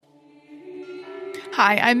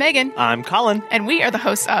Hi, I'm Megan. I'm Colin. And we are the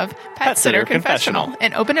hosts of Pet Sitter Confessional,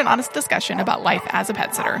 an open and honest discussion about life as a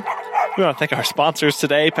pet sitter. We want to thank our sponsors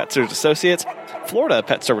today, Pet Sitters Associates, Florida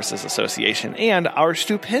Pet Services Association, and our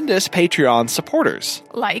stupendous Patreon supporters.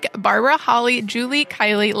 Like Barbara, Holly, Julie,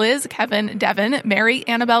 Kylie, Liz, Kevin, Devin, Mary,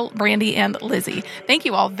 Annabelle, Brandy, and Lizzie. Thank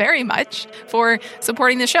you all very much for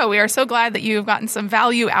supporting the show. We are so glad that you've gotten some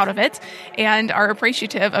value out of it and are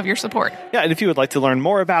appreciative of your support. Yeah, and if you would like to learn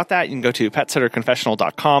more about that, you can go to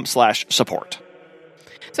PetSitterConfessional.com/support.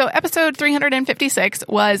 So episode 356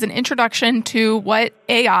 was an introduction to what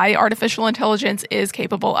AI, artificial intelligence, is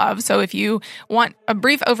capable of. So if you want a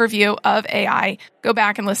brief overview of AI, go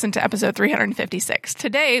back and listen to episode 356.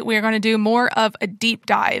 Today, we are going to do more of a deep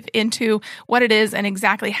dive into what it is and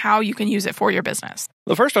exactly how you can use it for your business.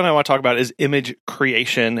 The first one I want to talk about is image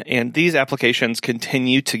creation, and these applications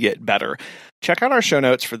continue to get better. Check out our show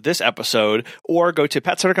notes for this episode or go to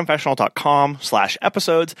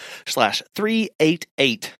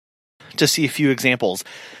PetSitterConfessional.com/episodes/388 to see a few examples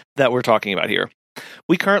that we're talking about here.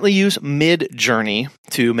 We currently use Midjourney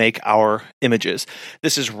to make our images.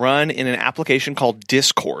 This is run in an application called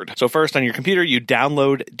Discord. So first on your computer, you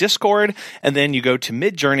download Discord, and then you go to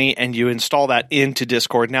Midjourney and you install that into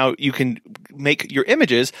Discord. Now you can make your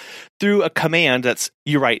images through a command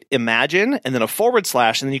you write imagine and then a / and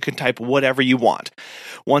then you can type whatever you want.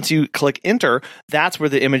 Once you click enter, that's where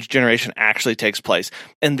the image generation actually takes place.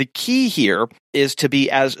 And the key here is to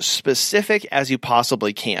be as specific as you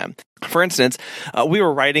possibly can. For instance, we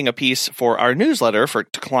were writing a piece for our newsletter for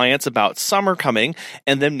clients about summer coming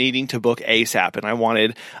and them needing to book ASAP. And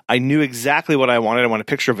I knew exactly what I wanted. I wanted a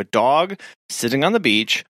picture of a dog sitting on the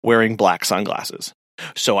beach wearing black sunglasses.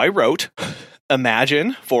 So I wrote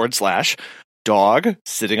imagine / dog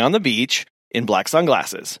sitting on the beach in black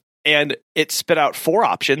sunglasses. And it spit out 4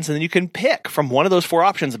 options, and then you can pick from one of those 4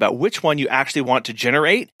 options about which one you actually want to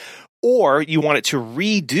generate, or you want it to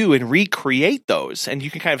redo and recreate those. And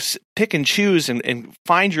you can kind of pick and choose and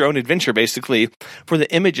find your own adventure, basically, for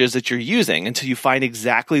the images that you're using until you find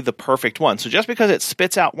exactly the perfect one. So just because it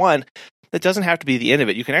spits out one, that doesn't have to be the end of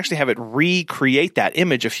it. You can actually have it recreate that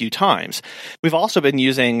image a few times. We've also been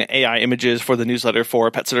using AI images for the newsletter for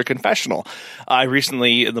Pet Sitter Confessional. I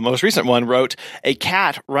recently, the most recent one, wrote a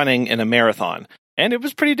cat running in a marathon. And it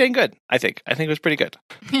was pretty dang good, I think. I think it was pretty good.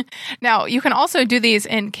 Now, you can also do these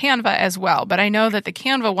in Canva as well, but I know that the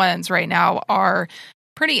Canva ones right now are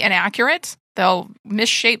pretty inaccurate. They'll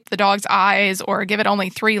misshape the dog's eyes or give it only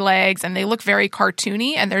 3 legs, and they look very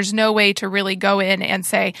cartoony, and there's no way to really go in and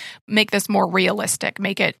say, make this more realistic,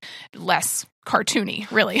 make it less cartoony,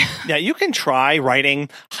 really. Yeah, you can try writing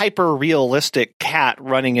hyper-realistic cat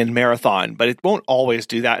running in marathon, but it won't always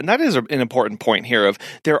do that. And that is an important point here of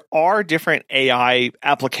there are different AI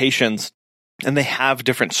applications and they have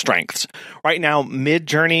different strengths. Right now,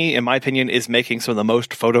 Midjourney, in my opinion, is making some of the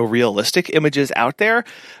most photorealistic images out there.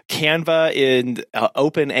 Canva and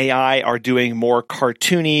OpenAI are doing more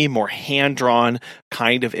cartoony, more hand-drawn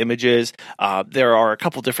kind of images. There are a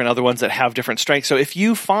couple different other ones that have different strengths. So if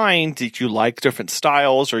you find that you like different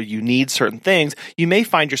styles or you need certain things, you may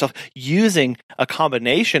find yourself using a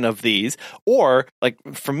combination of these. Or, like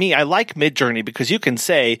for me, I like Midjourney because you can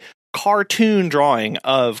say, cartoon drawing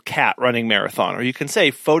of cat running marathon, or you can say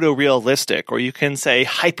photorealistic, or you can say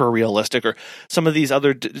hyper-realistic, or some of these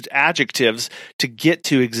other adjectives to get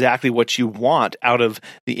to exactly what you want out of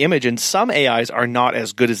the image. And some AIs are not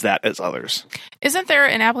as good as that as others. Isn't there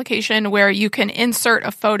an application where you can insert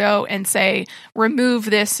a photo and say, remove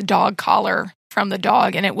this dog collar from the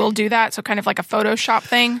dog, and it will do that? So kind of like a Photoshop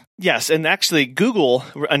thing? Yes, and actually Google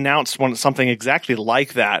announced something exactly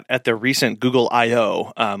like that at their recent Google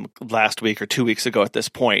I.O. Last week or 2 weeks ago at this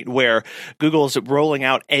point, where Google's rolling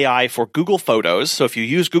out AI for Google Photos. So if you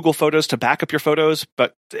use Google Photos to back up your photos,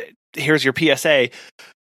 but here's your PSA,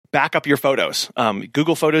 back up your photos.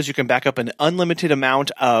 Google Photos, you can back up an unlimited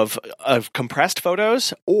amount of compressed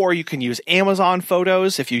photos, or you can use Amazon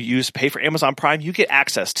Photos. If you pay for Amazon Prime, you get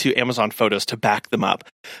access to Amazon Photos to back them up.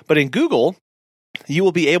 But in Google, you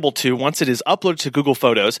will be able to, once it is uploaded to Google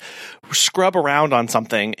Photos, scrub around on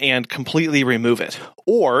something and completely remove it.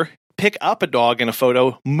 Or pick up a dog in a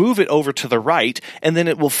photo, move it over to the right, and then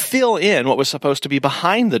it will fill in what was supposed to be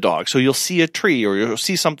behind the dog. So you'll see a tree, or you'll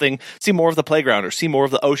see more of the playground, or see more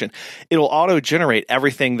of the ocean. It'll auto-generate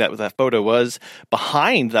everything that photo was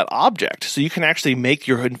behind that object. So you can actually make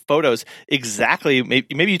your photos exactly,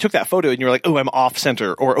 maybe you took that photo and you're like, oh, I'm off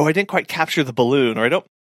center, or oh, I didn't quite capture the balloon, or I don't.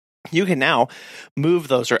 You can now move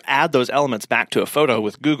those or add those elements back to a photo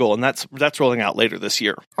with Google, and that's rolling out later this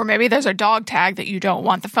year. Or maybe there's a dog tag that you don't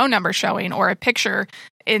want the phone number showing, or a picture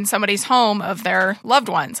in somebody's home of their loved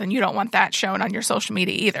ones, and you don't want that shown on your social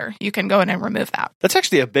media either. You can go in and remove that. That's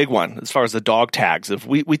actually a big one as far as the dog tags. If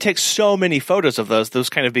we take so many photos of those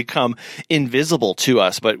kind of become invisible to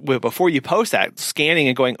us. But before you post that, scanning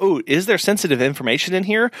and going, oh, is there sensitive information in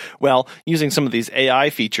here? Well, using some of these AI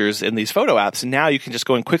features in these photo apps, now you can just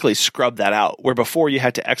go and quickly scrub that out, where before you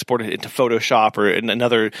had to export it into Photoshop or in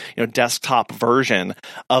another desktop version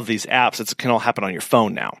of these apps. It can all happen on your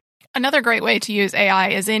phone now. Another great way to use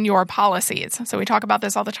AI is in your policies. So we talk about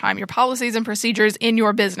this all the time, your policies and procedures in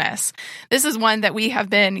your business. This is one that we have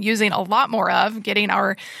been using a lot more of, getting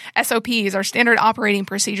our SOPs, our standard operating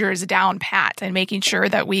procedures down pat and making sure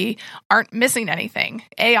that we aren't missing anything.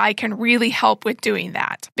 AI can really help with doing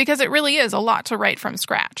that because it really is a lot to write from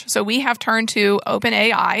scratch. So we have turned to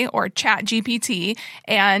OpenAI or ChatGPT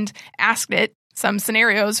and asked it some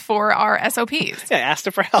scenarios for our SOPs. Yeah, asked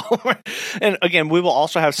it for help. And again, we will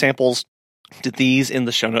also have samples to these in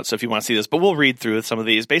the show notes if you want to see this, but we'll read through some of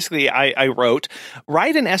these. Basically, I wrote,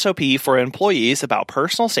 write an SOP for employees about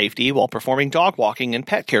personal safety while performing dog walking and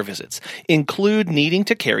pet care visits. Include needing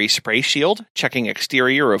to carry spray shield, checking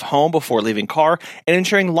exterior of home before leaving car, and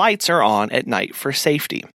ensuring lights are on at night for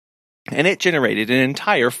safety. And it generated an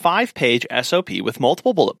entire 5-page SOP with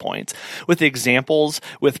multiple bullet points, with examples,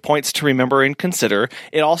 with points to remember and consider.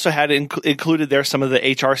 It also had included there some of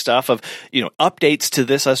the HR stuff of, updates to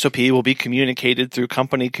this SOP will be communicated through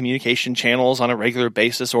company communication channels on a regular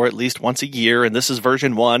basis or at least once a year. And this is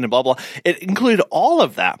version 1 and blah, blah. It included all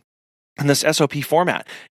of that in this SOP format.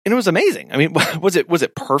 And it was amazing. I mean, was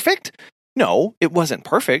it perfect? No, it wasn't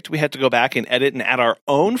perfect. We had to go back and edit and add our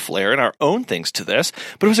own flair and our own things to this,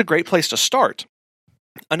 but it was a great place to start.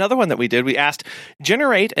 Another one that we did, we asked,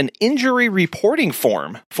 generate an injury reporting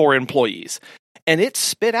form for employees. And it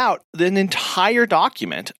spit out an entire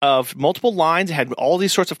document of multiple lines. It had all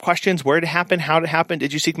these sorts of questions: where it happened, how it happened,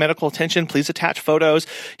 did you seek medical attention, please attach photos,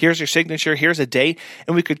 here's your signature, here's a date.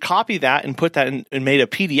 And we could copy that and put that in and made a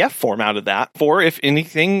PDF form out of that for if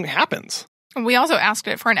anything happens. We also asked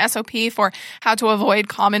it for an SOP for how to avoid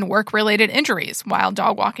common work-related injuries while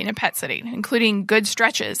dog walking and pet sitting, including good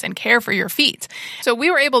stretches and care for your feet. So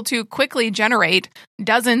we were able to quickly generate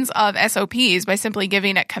dozens of SOPs by simply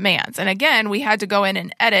giving it commands. And again, we had to go in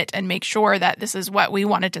and edit and make sure that this is what we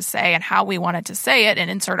wanted to say and how we wanted to say it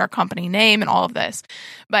and insert our company name and all of this.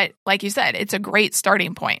 But like you said, it's a great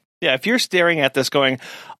starting point. Yeah, if you're staring at this going,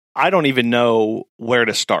 I don't even know where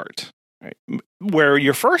to start. Right. Where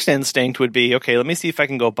your first instinct would be, okay, let me see if I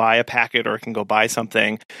can go buy a packet or I can go buy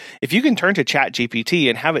something. If you can turn to ChatGPT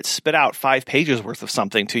and have it spit out 5 pages worth of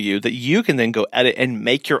something to you that you can then go edit and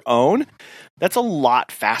make your own, that's a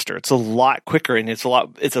lot faster. It's a lot quicker, and it's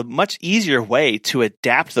a much easier way to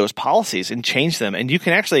adapt those policies and change them. And you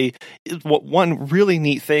can actually, one really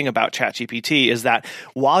neat thing about ChatGPT is that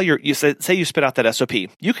while you say you spit out that SOP,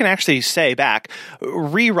 you can actually say back,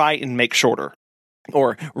 rewrite and make shorter,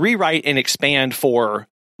 or rewrite and expand for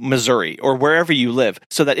Missouri or wherever you live,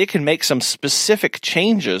 so that it can make some specific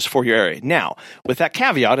changes for your area. Now, with that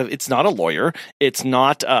caveat of it's not a lawyer, it's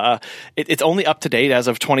not it's only up to date as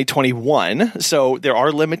of 2021, so there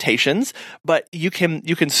are limitations, but you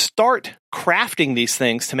can start crafting these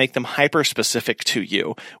things to make them hyper specific to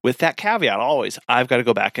you. With that caveat, always, I've got to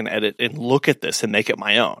go back and edit and look at this and make it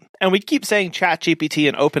my own. And we keep saying ChatGPT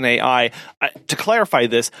and OpenAI. To clarify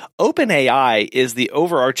this, OpenAI is the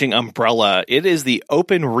overarching umbrella. It is the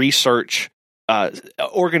open research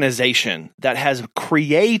organization that has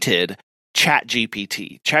created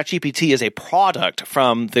ChatGPT. ChatGPT is a product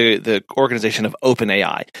from the organization of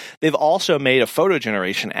OpenAI. They've also made a photo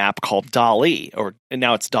generation app called DALL-E, and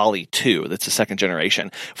now it's DALL-E 2. That's the second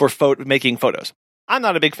generation for making photos. I'm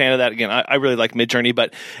not a big fan of that. Again, I really like Midjourney,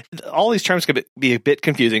 but all these terms could be a bit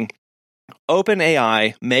confusing.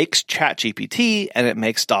 OpenAI makes ChatGPT and it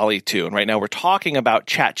makes DALL-E 2. And right now we're talking about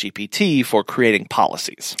ChatGPT for creating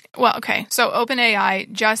policies. Well, okay. So OpenAI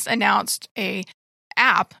just announced a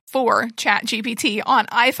app for ChatGPT on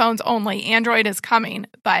iPhones only. Android is coming,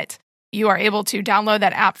 but you are able to download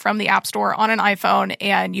that app from the App Store on an iPhone,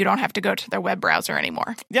 and you don't have to go to their web browser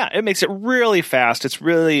anymore. Yeah, it makes it really fast. It's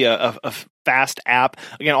really a fast app.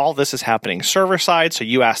 Again, all this is happening server side. So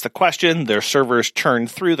you ask the question, their servers churn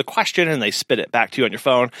through the question, and they spit it back to you on your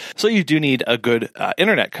phone. So you do need a good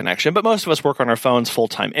internet connection, but most of us work on our phones full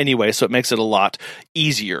time anyway, so it makes it a lot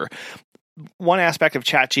easier. One aspect of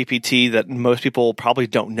ChatGPT that most people probably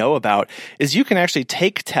don't know about is you can actually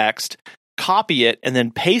take text, copy it, and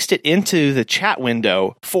then paste it into the chat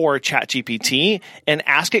window for ChatGPT and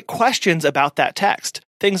ask it questions about that text.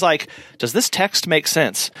 Things like, does this text make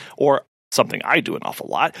sense? Or something I do an awful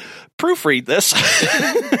lot, proofread this,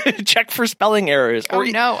 check for spelling errors. Oh,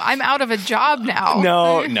 no, I'm out of a job now.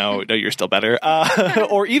 No, you're still better.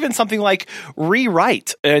 Or even something like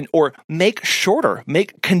rewrite or make shorter,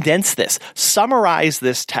 condense this, summarize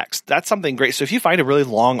this text. That's something great. So if you find a really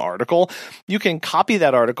long article, you can copy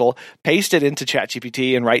that article, paste it into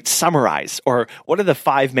ChatGPT and write summarize, or what are the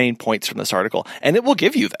 5 main points from this article? And it will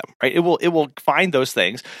give you them, right? It will find those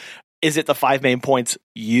things. Is it the 5 main points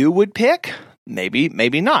you would pick?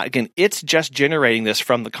 Maybe not. Again, it's just generating this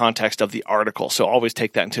from the context of the article. So always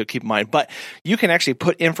take that into keep in mind. But you can actually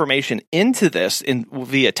put information into this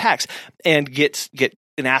via text and get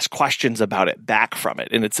and ask questions about it back from it.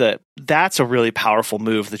 And that's a really powerful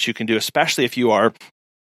move that you can do, especially if you are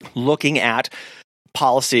looking at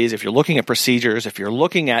policies, if you're looking at procedures, if you're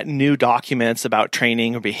looking at new documents about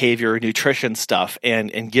training or behavior, nutrition stuff,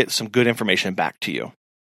 and get some good information back to you.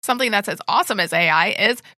 Something that's as awesome as AI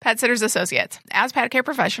is Pet Sitters Associates. As pet care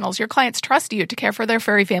professionals, your clients trust you to care for their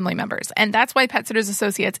furry family members, and that's why Pet Sitters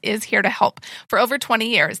Associates is here to help. For over 20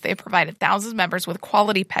 years, they've provided thousands of members with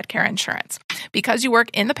quality pet care insurance. Because you work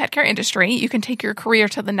in the pet care industry, you can take your career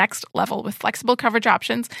to the next level with flexible coverage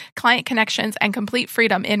options, client connections, and complete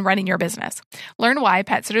freedom in running your business. Learn why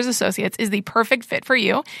Pet Sitters Associates is the perfect fit for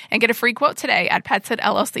you and get a free quote today at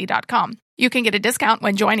PetSitLLC.com. You can get a discount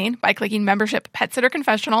when joining by clicking membership Pet Sitter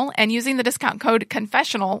Confessional and using the discount code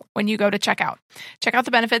CONFESSIONAL when you go to checkout. Check out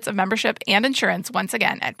the benefits of membership and insurance once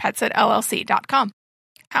again at PetSitLLC.com.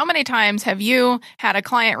 How many times have you had a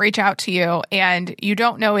client reach out to you and you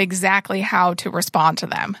don't know exactly how to respond to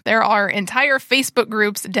them? There are entire Facebook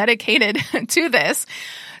groups dedicated to this.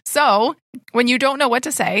 So when you don't know what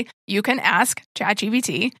to say, you can ask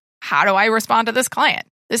ChatGPT, how do I respond to this client?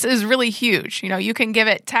 This is really huge. You can give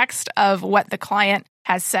it text of what the client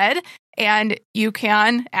has said, and you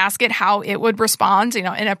can ask it how it would respond, in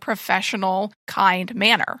a professional, kind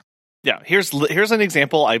manner. Yeah, here's an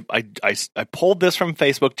example. I pulled this from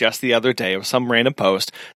Facebook just the other day of some random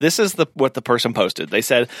post. This is what the person posted. They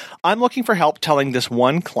said, "I'm looking for help telling this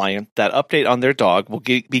one client that update on their dog will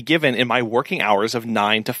be given in my working hours of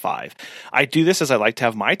 9 to 5. I do this as I like to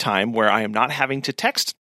have my time where I am not having to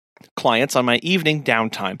text clients on my evening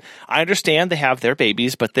downtime. I understand they have their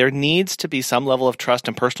babies, but there needs to be some level of trust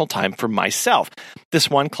and personal time for myself.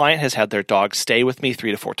 This one client has had their dog stay with me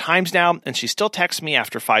 3 to 4 times now, and she still texts me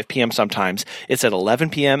after 5 p.m. sometimes. It's at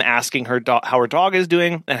 11 p.m. asking her how her dog is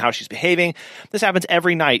doing and how she's behaving. This happens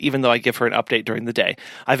every night, even though I give her an update during the day.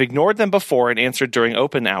 I've ignored them before and answered during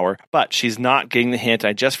open hour, but she's not getting the hint.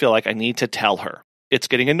 I just feel like I need to tell her. It's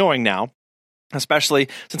getting annoying now, especially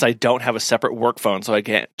since I don't have a separate work phone, so I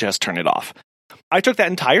can't just turn it off." I took that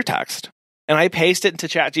entire text and I pasted it into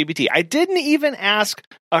ChatGPT. I didn't even ask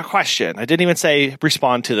a question. I didn't even say,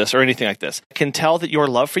 respond to this or anything like this. I can tell that your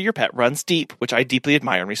love for your pet runs deep, which I deeply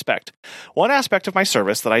admire and respect. One aspect of my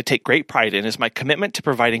service that I take great pride in is my commitment to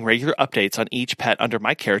providing regular updates on each pet under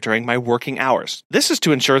my care during my working hours. This is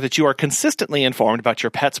to ensure that you are consistently informed about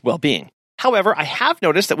your pet's well-being. However, I have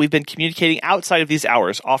noticed that we've been communicating outside of these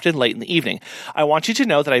hours, often late in the evening. I want you to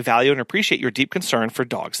know that I value and appreciate your deep concern for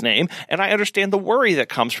dog's name, and I understand the worry that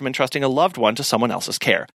comes from entrusting a loved one to someone else's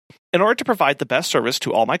care. In order to provide the best service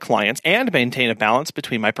to all my clients and maintain a balance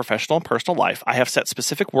between my professional and personal life, I have set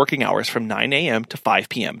specific working hours from 9 a.m. to 5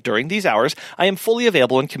 p.m. During these hours, I am fully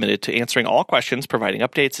available and committed to answering all questions, providing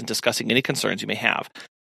updates, and discussing any concerns you may have.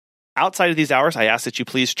 Outside of these hours, I ask that you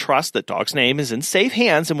please trust that dog's name is in safe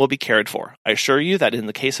hands and will be cared for. I assure you that in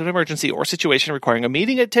the case of an emergency or situation requiring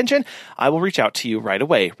immediate attention, I will reach out to you right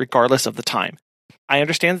away, regardless of the time. I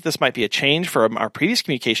understand that this might be a change from our previous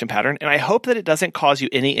communication pattern, and I hope that it doesn't cause you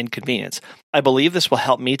any inconvenience. I believe this will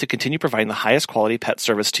help me to continue providing the highest quality pet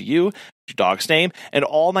service to you, your dog's name, and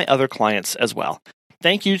all my other clients as well.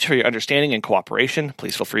 Thank you for your understanding and cooperation.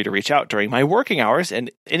 Please feel free to reach out during my working hours and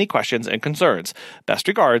any questions and concerns. Best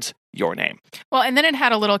regards, your name." Well, and then it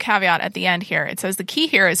had a little caveat at the end here. It says the key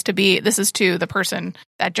here is this is to the person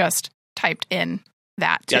that just typed in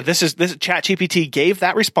that. Yeah, this ChatGPT gave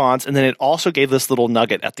that response, and then it also gave this little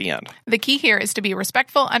nugget at the end. The key here is to be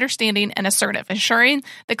respectful, understanding, and assertive, ensuring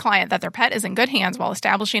the client that their pet is in good hands while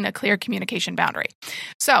establishing a clear communication boundary.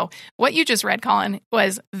 So what you just read, Colin,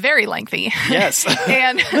 was very lengthy. Yes.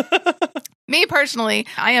 And me personally,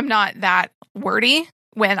 I am not that wordy.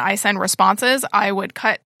 When I send responses, I would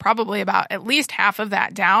cut probably about at least half of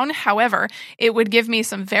that down. However, it would give me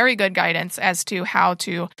some very good guidance as to how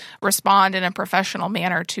to respond in a professional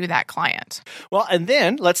manner to that client. Well, and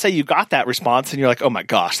then let's say you got that response and you're like, oh my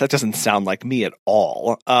gosh, that doesn't sound like me at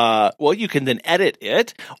all. Well, you can then edit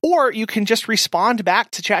it, or you can just respond back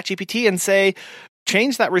to ChatGPT and say,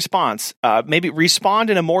 change that response. Maybe respond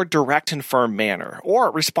in a more direct and firm manner, or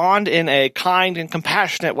respond in a kind and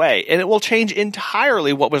compassionate way. And it will change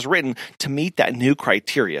entirely what was written to meet that new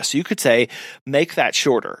criteria. So you could say, make that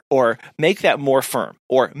shorter, or make that more firm,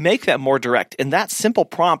 or make that more direct. And that simple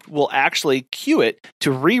prompt will actually cue it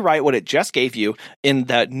to rewrite what it just gave you in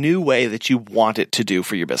that new way that you want it to do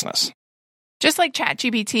for your business. Just like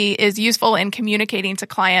ChatGPT is useful in communicating to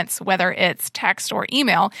clients, whether it's text or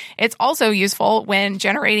email, it's also useful when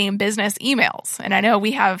generating business emails. And I know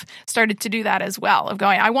we have started to do that as well, of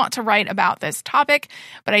going, I want to write about this topic,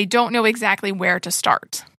 but I don't know exactly where to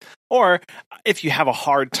start. Or if you have a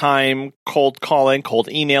hard time cold calling, cold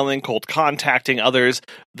emailing, cold contacting others,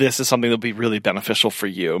 this is something that will be really beneficial for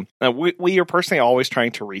you. Now, we are personally always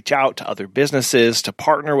trying to reach out to other businesses, to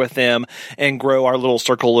partner with them, and grow our little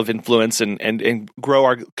circle of influence and grow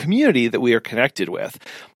our community that we are connected with.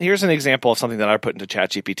 Here's an example of something that I put into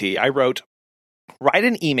ChatGPT. I wrote, write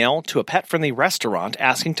an email to a pet-friendly restaurant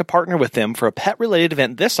asking to partner with them for a pet-related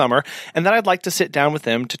event this summer, and that I'd like to sit down with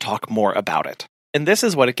them to talk more about it. And this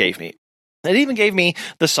is what it gave me. It even gave me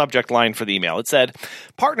the subject line for the email. It said,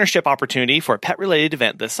 partnership opportunity for a pet-related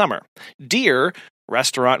event this summer. Dear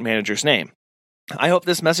restaurant manager's name. I hope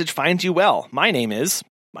this message finds you well. My name is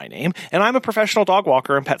my name, and I'm a professional dog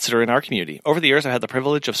walker and pet sitter in our community. Over the years, I've had the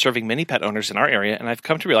privilege of serving many pet owners in our area, and I've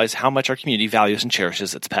come to realize how much our community values and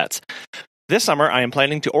cherishes its pets. This summer, I am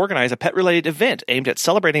planning to organize a pet-related event aimed at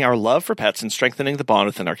celebrating our love for pets and strengthening the bond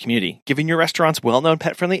within our community. Given your restaurant's well-known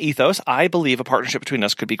pet-friendly ethos, I believe a partnership between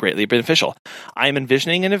us could be greatly beneficial. I am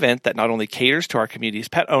envisioning an event that not only caters to our community's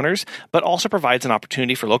pet owners, but also provides an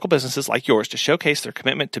opportunity for local businesses like yours to showcase their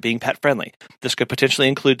commitment to being pet-friendly. This could potentially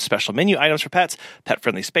include special menu items for pets,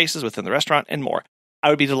 pet-friendly spaces within the restaurant, and more. I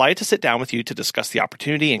would be delighted to sit down with you to discuss the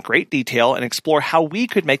opportunity in great detail and explore how we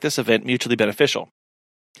could make this event mutually beneficial.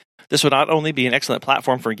 This would not only be an excellent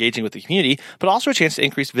platform for engaging with the community, but also a chance to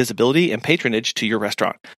increase visibility and patronage to your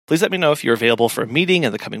restaurant. Please let me know if you're available for a meeting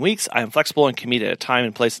in the coming weeks. I am flexible and can meet at a time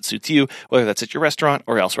and place that suits you, whether that's at your restaurant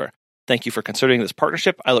or elsewhere. Thank you for considering this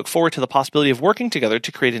partnership. I look forward to the possibility of working together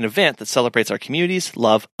to create an event that celebrates our community's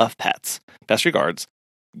love of pets. Best regards,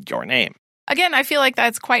 your name. Again, I feel like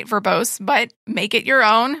that's quite verbose, but make it your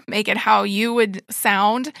own, make it how you would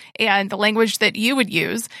sound and the language that you would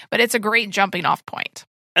use, but it's a great jumping off point.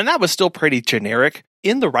 And that was still pretty generic.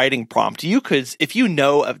 In the writing prompt, you could, if you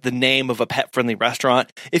know of the name of a pet-friendly restaurant,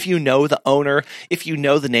 if you know the owner, if you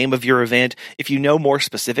know the name of your event, if you know more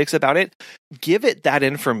specifics about it, give it that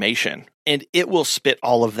information. And it will spit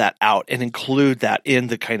all of that out and include that in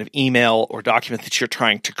the kind of email or document that you're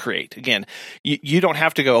trying to create. Again, you don't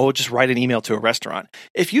have to go, just write an email to a restaurant.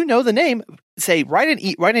 If you know the name, say, write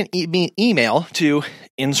an email to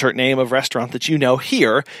insert name of restaurant that you know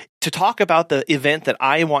here to talk about the event that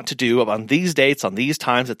I want to do on these dates, on these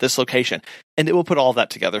times, at this location. And it will put all of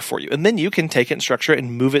that together for you. And then you can take it and structure it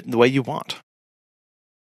and move it in the way you want.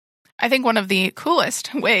 I think one of the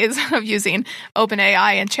coolest ways of using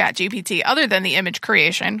OpenAI and ChatGPT, other than the image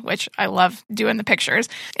creation, which I love doing the pictures,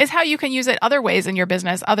 is how you can use it other ways in your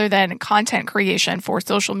business other than content creation for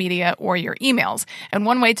social media or your emails. And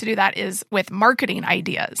one way to do that is with marketing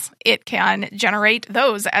ideas. It can generate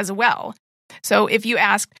those as well. So if you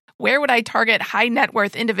ask, where would I target high net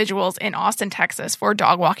worth individuals in Austin, Texas for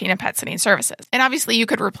dog walking and pet sitting services? And obviously you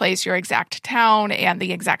could replace your exact town and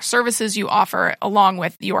the exact services you offer along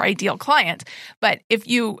with your ideal client. But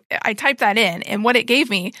I typed that in and what it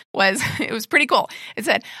gave me was, it was pretty cool. It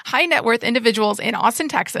said, high net worth individuals in Austin,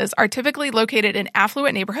 Texas are typically located in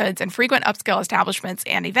affluent neighborhoods and frequent upscale establishments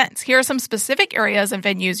and events. Here are some specific areas and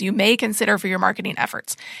venues you may consider for your marketing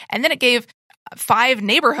efforts. And then it gave 5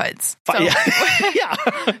 neighborhoods. So, yeah.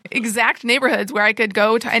 exact neighborhoods where I could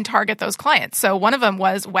go to and target those clients. So one of them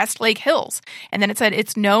was Westlake Hills. And then it said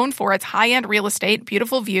it's known for its high-end real estate,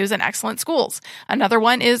 beautiful views, and excellent schools. Another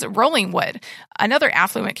one is Rollingwood, another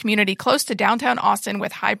affluent community close to downtown Austin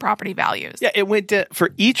with high property values. Yeah, it went to,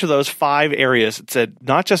 for each of those 5 areas, it said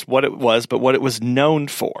not just what it was, but what it was known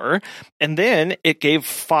for. And then it gave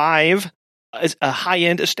 5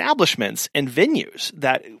 high-end establishments and venues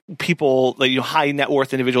that people, high net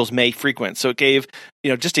worth individuals may frequent. So it gave,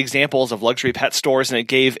 just examples of luxury pet stores, and it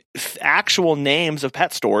gave actual names of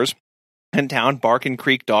pet stores in town: Bark and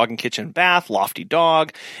Creek Dog and Kitchen Bath, Lofty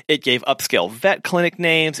Dog. It gave upscale vet clinic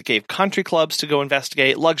names. It gave country clubs to go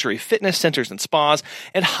investigate, luxury fitness centers and spas,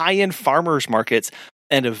 and high-end farmers markets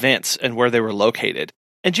and events and where they were located.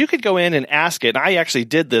 And you could go in and ask it. And I actually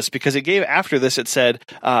did this because it gave, after this, it said,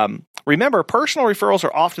 remember, personal referrals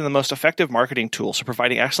are often the most effective marketing tool, so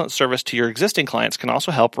providing excellent service to your existing clients can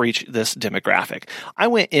also help reach this demographic. I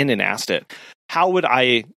went in and asked it, how would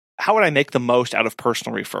I how would I make the most out of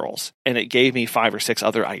personal referrals? And it gave me 5 or 6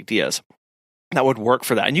 other ideas that would work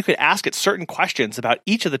for that. And you could ask it certain questions about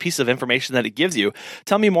each of the pieces of information that it gives you.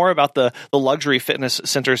 Tell me more about the luxury fitness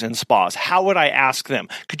centers and spas. How would I ask them?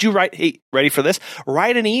 Could you write, hey, ready for this?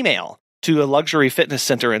 Write an email to a luxury fitness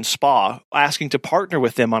center and spa asking to partner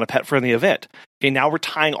with them on a pet-friendly event. Okay, now we're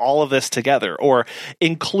tying all of this together. Or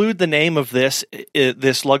include the name of this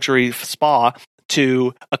luxury spa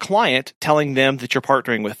to a client, telling them that you're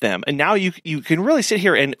partnering with them. And now you can really sit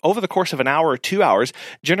here and over the course of an hour or 2 hours,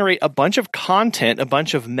 generate a bunch of content, a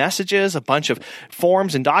bunch of messages, a bunch of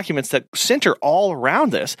forms and documents that center all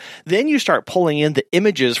around this. Then you start pulling in the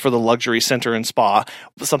images for the luxury center and spa.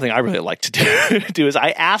 Something I really like to do is I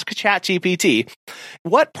ask ChatGPT,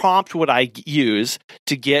 what prompt would I use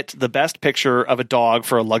to get the best picture of a dog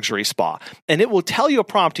for a luxury spa? And it will tell you a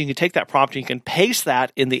prompt. You can take that prompt and you can paste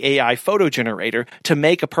that in the AI photo generator to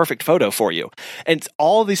make a perfect photo for you. And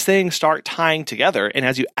all of these things start tying together. And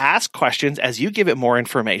as you ask questions, as you give it more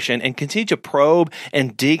information and continue to probe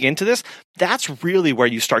and dig into this, that's really where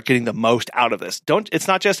you start getting the most out of this. It's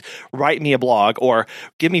not just write me a blog or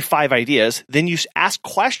give me 5 ideas. Then you ask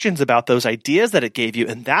questions about those ideas that it gave you.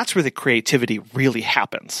 And that's where the creativity really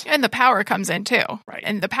happens. And the power comes in too. Right.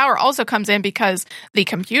 And the power also comes in because the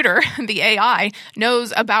computer, the AI,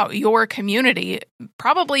 knows about your community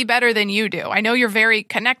probably better than you do. I know you're very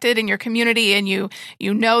connected in your community and you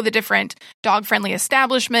know the different dog-friendly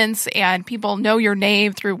establishments and people know your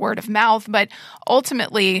name through word of mouth, but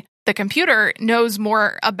ultimately the computer knows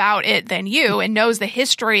more about it than you and knows the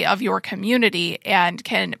history of your community and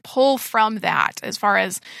can pull from that as far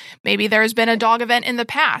as maybe there's been a dog event in the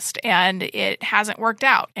past and it hasn't worked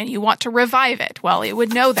out and you want to revive it. Well, it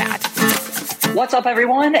would know that. What's up,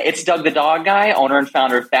 everyone? It's Doug the Dog Guy, owner and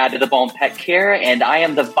founder of Bad to the Bone Pet Care, and I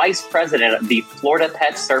am the vice president of the Florida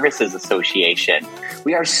Pet Services Association.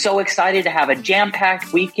 We are so excited to have a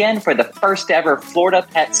jam-packed weekend for the first ever Florida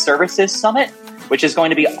Pet Services Summit, which is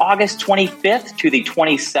going to be August 25th to the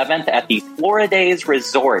 27th at the Floridays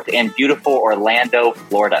Resort in beautiful Orlando,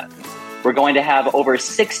 Florida. We're going to have over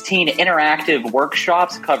 16 interactive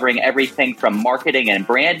workshops covering everything from marketing and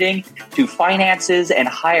branding to finances and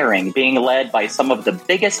hiring, being led by some of the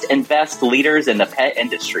biggest and best leaders in the pet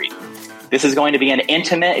industry. This is going to be an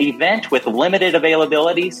intimate event with limited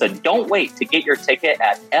availability, so don't wait to get your ticket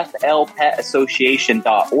at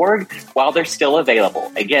flpetassociation.org while they're still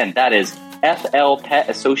available. Again, that is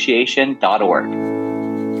flpetassociation.org.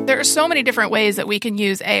 There are so many different ways that we can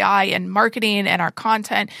use AI in marketing and our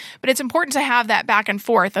content, but it's important to have that back and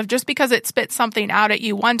forth of just because it spits something out at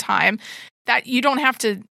you one time, that you don't have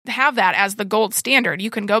to have that as the gold standard. You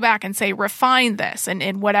can go back and say, refine this and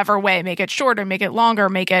in whatever way, make it shorter, make it longer,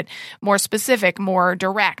 make it more specific, more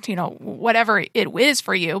direct, whatever it is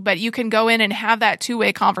for you. But you can go in and have that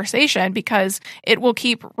two-way conversation because it will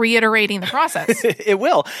keep reiterating the process. It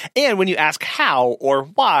will. And when you ask how or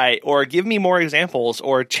why or give me more examples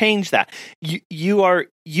or change that, you are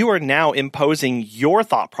now imposing your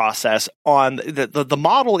thought process on the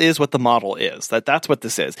model is what the model is. That's what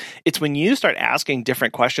this is. It's when you start asking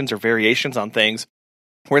different questions or variations on things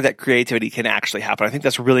where that creativity can actually happen. I think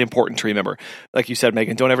that's really important to remember. Like you said,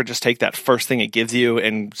 Megan, don't ever just take that first thing it gives you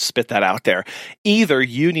and spit that out there. Either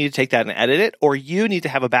you need to take that and edit it, or you need to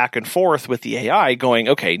have a back and forth with the AI going,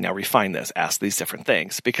 okay, now refine this, ask these different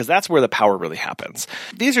things, because that's where the power really happens.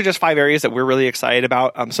 These are just 5 areas that we're really excited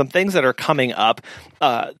about. Some things that are coming up,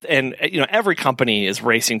 and every company is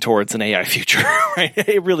racing towards an AI future, right?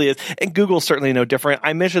 It really is. And Google's certainly no different.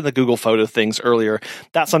 I mentioned the Google photo things earlier.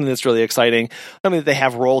 That's something that's really exciting. Something that they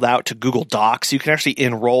have rolled out to Google Docs. You can actually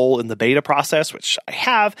enroll in the beta process, which I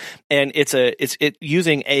have, and it's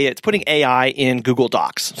putting AI in Google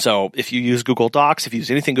Docs. So if you use Google Docs, if you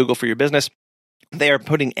use anything Google for your business, they are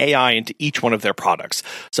putting AI into each one of their products.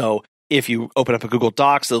 So if you open up a Google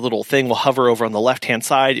Docs, the little thing will hover over on the left-hand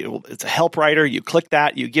side. It's a help writer. You click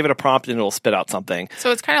that, you give it a prompt, and it'll spit out something.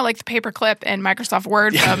 So it's kind of like the paperclip in Microsoft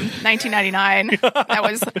Word from 1999. That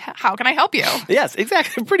was, how can I help you? Yes,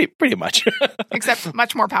 exactly. Pretty much. Except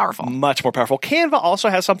much more powerful. Much more powerful. Canva also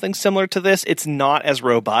has something similar to this. It's not as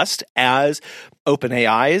robust as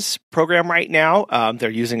OpenAI's program right now. They're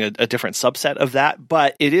using a different subset of that,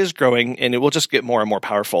 but it is growing, and it will just get more and more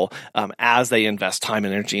powerful as they invest time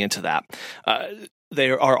and energy into that. They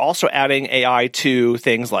are also adding AI to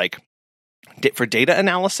things like for data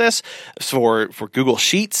analysis, for Google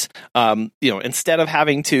Sheets. Instead of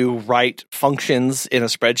having to write functions in a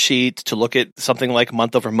spreadsheet to look at something like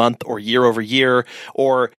month over month or year over year,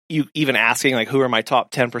 or you even asking like, who are my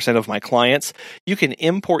top 10% of my clients, you can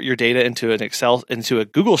import your data into a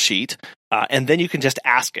Google Sheet, and then you can just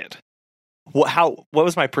ask it. what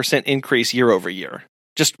was my percent increase year over year?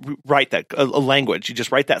 Just write that a language. You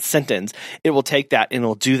just write that sentence. It will take that and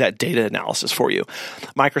it'll do that data analysis for you.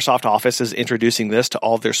 Microsoft Office is introducing this to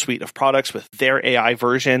all of their suite of products with their AI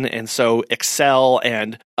version. And so Excel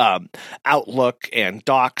and Outlook and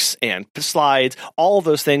Docs and Slides, all of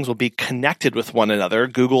those things will be connected with one another.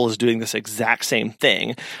 Google is doing this exact same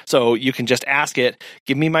thing. So you can just ask it,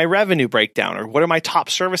 give me my revenue breakdown, or what are my top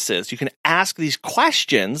services? You can ask these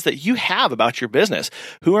questions that you have about your business.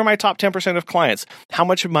 Who are my top 10% of clients? How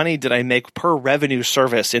much money did I make per revenue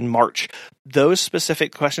service in March? Those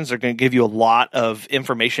specific questions are going to give you a lot of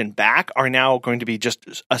information back, are now going to be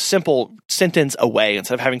just a simple sentence away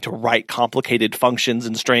instead of having to write complicated functions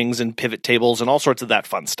and strings and pivot tables and all sorts of that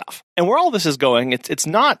fun stuff. And where all this is going, it's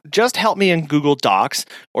not just help me in Google Docs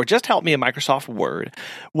or just help me in Microsoft Word.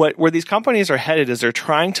 Where these companies are headed is they're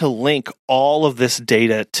trying to link all of this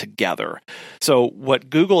data together. So what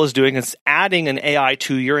Google is doing is adding an AI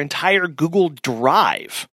to your entire Google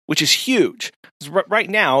Drive, which is huge. Right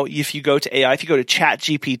now, if you go to AI, if you go to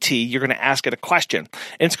ChatGPT, you're going to ask it a question,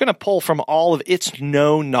 and it's going to pull from all of its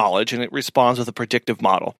known knowledge, and it responds with a predictive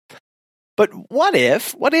model. But what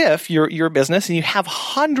if you're a business and you have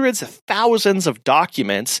hundreds of thousands of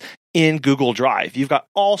documents in Google Drive? You've got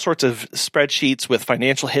all sorts of spreadsheets with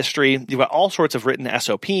financial history. You've got all sorts of written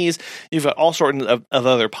SOPs. You've got all sorts of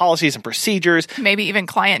other policies and procedures. Maybe even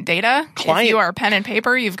client data. If you are pen and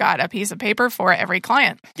paper, you've got a piece of paper for every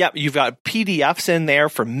client. Yep. You've got PDFs in there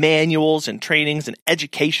for manuals and trainings and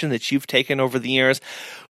education that you've taken over the years.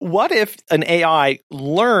 What if an AI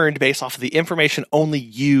learned based off of the information only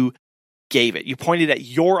you gave it? You pointed at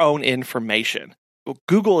your own information. Well,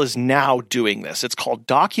 Google is now doing this. It's called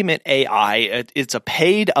Document AI. It's a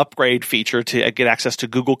paid upgrade feature to get access to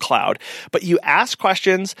Google Cloud. But you ask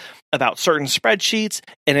questions about certain spreadsheets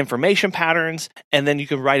and information patterns, and then you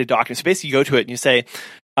can write a document. So basically, you go to it and you say,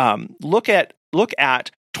 look at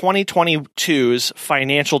 2022's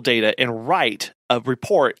financial data and write a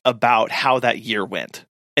report about how that year went.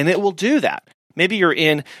 And it will do that. Maybe you're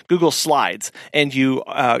in Google Slides and you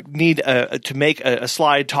need to make a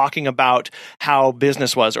slide talking about how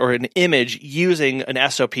business was, or an image using an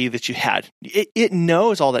SOP that you had. It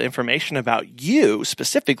knows all that information about you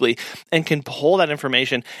specifically and can pull that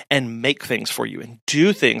information and make things for you and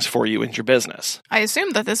do things for you in your business. I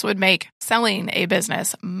assume that this would make selling a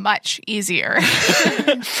business much easier.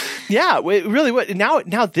 Yeah, it really would.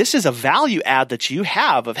 Now this is a value add that you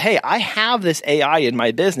have of, hey, I have this AI in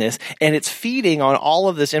my business and it's feeding on all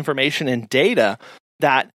of this information and data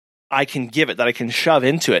that I can give it, that I can shove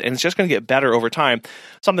into it. And it's just going to get better over time.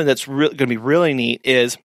 Something that's going to be really neat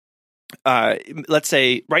is, let's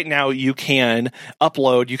say right now you can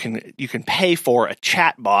upload, you can pay for a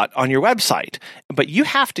chat bot on your website, but you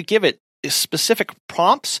have to give it specific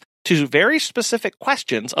prompts to very specific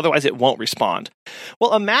questions, otherwise it won't respond.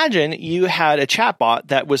 Well, imagine you had a chatbot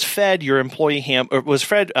that was fed your employee or was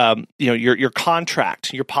fed your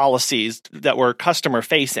contract, your policies that were customer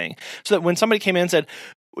facing, so that when somebody came in and said,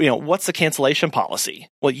 what's the cancellation policy?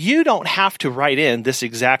 Well, you don't have to write in this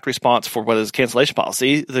exact response for what is a cancellation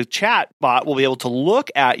policy. The chat bot will be able to look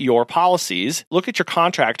at your policies, look at your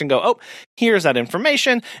contract, and go, oh, here's that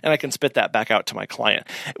information, and I can spit that back out to my client,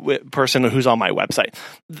 person who's on my website.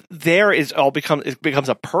 It becomes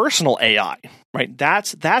a personal AI, right?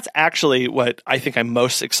 That's actually what I think I'm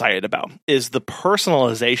most excited about, is the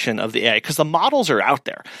personalization of the AI, because the models are out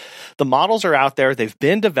there. The models are out there, they've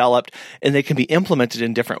been developed, and they can be implemented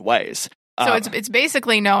in different ways. So it's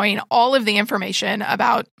basically knowing all of the information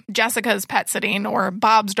about Jessica's pet sitting or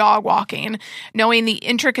Bob's dog walking, knowing the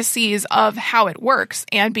intricacies of how it works,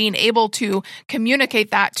 and being able to communicate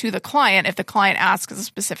that to the client if the client asks a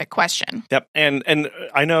specific question. Yep. And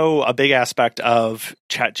I know a big aspect of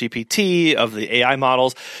ChatGPT, of the AI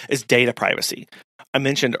models, is data privacy. I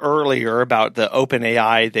mentioned earlier about the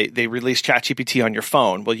OpenAI, they released ChatGPT on your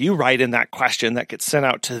phone. Well, you write in that question that gets sent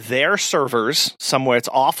out to their servers somewhere. It's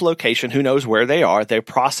off location. Who knows where they are? They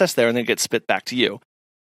process there and then get spit back to you.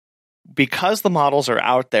 Because the models are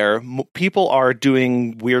out there, people are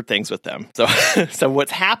doing weird things with them. So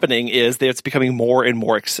what's happening is that it's becoming more and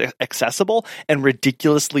more accessible and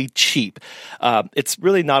ridiculously cheap. It's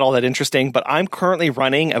really not all that interesting, but I'm currently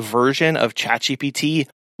running a version of ChatGPT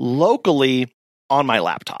locally on my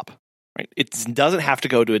laptop. Right? It doesn't have to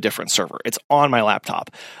go to a different server. It's on my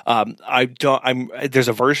laptop. There's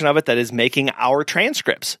a version of it that is making our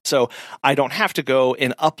transcripts. So I don't have to go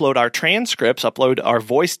and upload our transcripts, upload our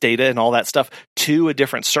voice data and all that stuff to a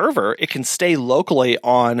different server. It can stay locally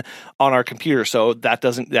on our computer. So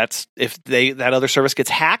if that other service gets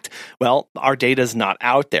hacked, well, our data is not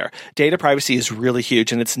out there. Data privacy is really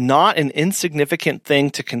huge, and it's not an insignificant thing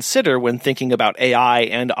to consider when thinking about AI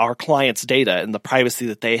and our clients' data and the privacy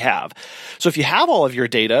that they have. So if you have all of your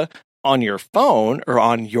data on your phone or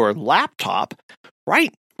on your laptop,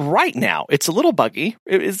 right now, it's a little buggy.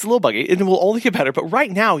 It's a little buggy. It will only get better. But right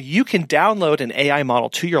now, you can download an AI model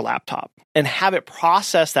to your laptop and have it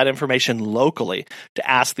process that information locally to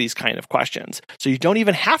ask these kind of questions. So you don't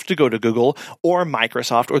even have to go to Google or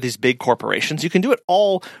Microsoft or these big corporations. You can do it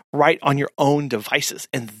all right on your own devices.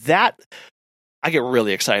 And that, I get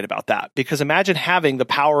really excited about that, because imagine having the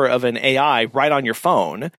power of an AI right on your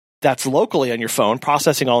phone that's locally on your phone,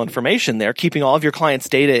 processing all information there, keeping all of your clients'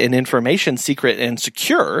 data and information secret and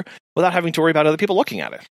secure without having to worry about other people looking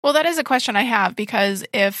at it. Well, that is a question I have, because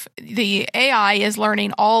if the AI is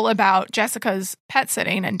learning all about Jessica's pet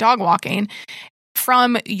sitting and dog walking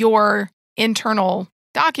from your internal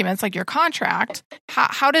documents, like your contract,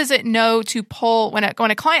 how does it know to pull, when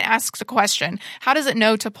a client asks a question, how does it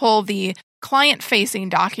know to pull the client-facing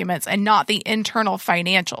documents and not the internal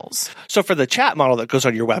financials? So for the chat model that goes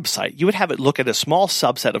on your website, you would have it look at a small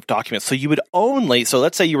subset of documents. So you would only, so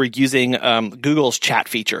let's say you were using Google's chat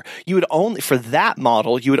feature. For that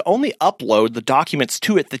model, you would only upload the documents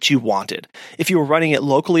to it that you wanted. If you were running it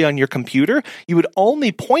locally on your computer, you would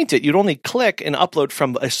only point it, you'd only click and upload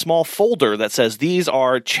from a small folder that says, these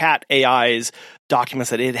are Chat AI's documents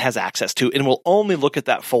that it has access to, and will only look at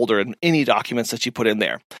that folder and any documents that you put in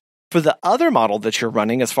there. For the other model that you're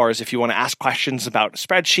running, as far as if you want to ask questions about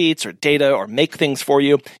spreadsheets or data or make things for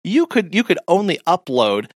you, you could only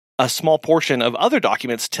upload a small portion of other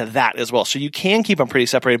documents to that as well. So you can keep them pretty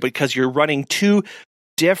separated because you're running two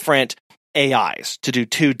different AIs to do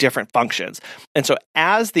two different functions. And so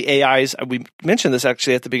as the AIs, we mentioned this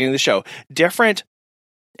actually at the beginning of the show, different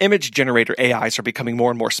image generator AIs are becoming more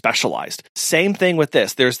and more specialized. Same thing with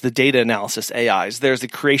this. There's the data analysis AIs. There's the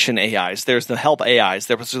creation AIs. There's the help AIs.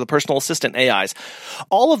 There's the personal assistant AIs.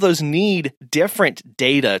 All of those need different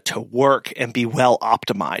data to work and be well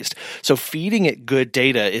optimized. So feeding it good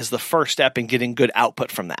data is the first step in getting good output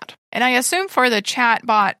from that. And I assume for the chat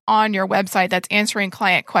bot on your website that's answering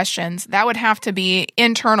client questions, that would have to be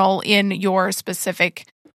internal in your specific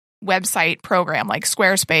website program like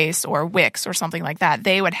Squarespace or Wix or something like that.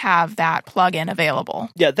 They would have that plugin available.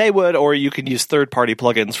 Yeah, they would, or you can use third-party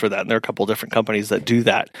plugins for that. And there are a couple of different companies that do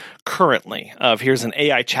that currently. Here's an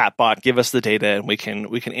AI chatbot, give us the data, and we can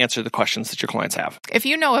answer the questions that your clients have. If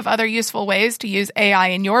you know of other useful ways to use AI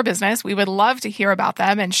in your business, we would love to hear about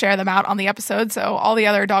them and share them out on the episode so all the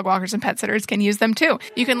other dog walkers and pet sitters can use them too.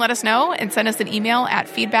 You can let us know and send us an email at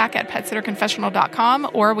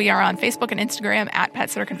feedback@petsitterconfessional.com, or we are on Facebook and Instagram at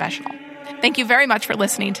PetSitterConfessional. Thank you very much for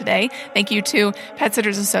listening today. Thank you to Pet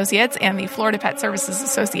Sitters Associates and the Florida Pet Services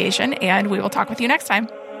Association, and we will talk with you next time.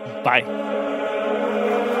 Bye.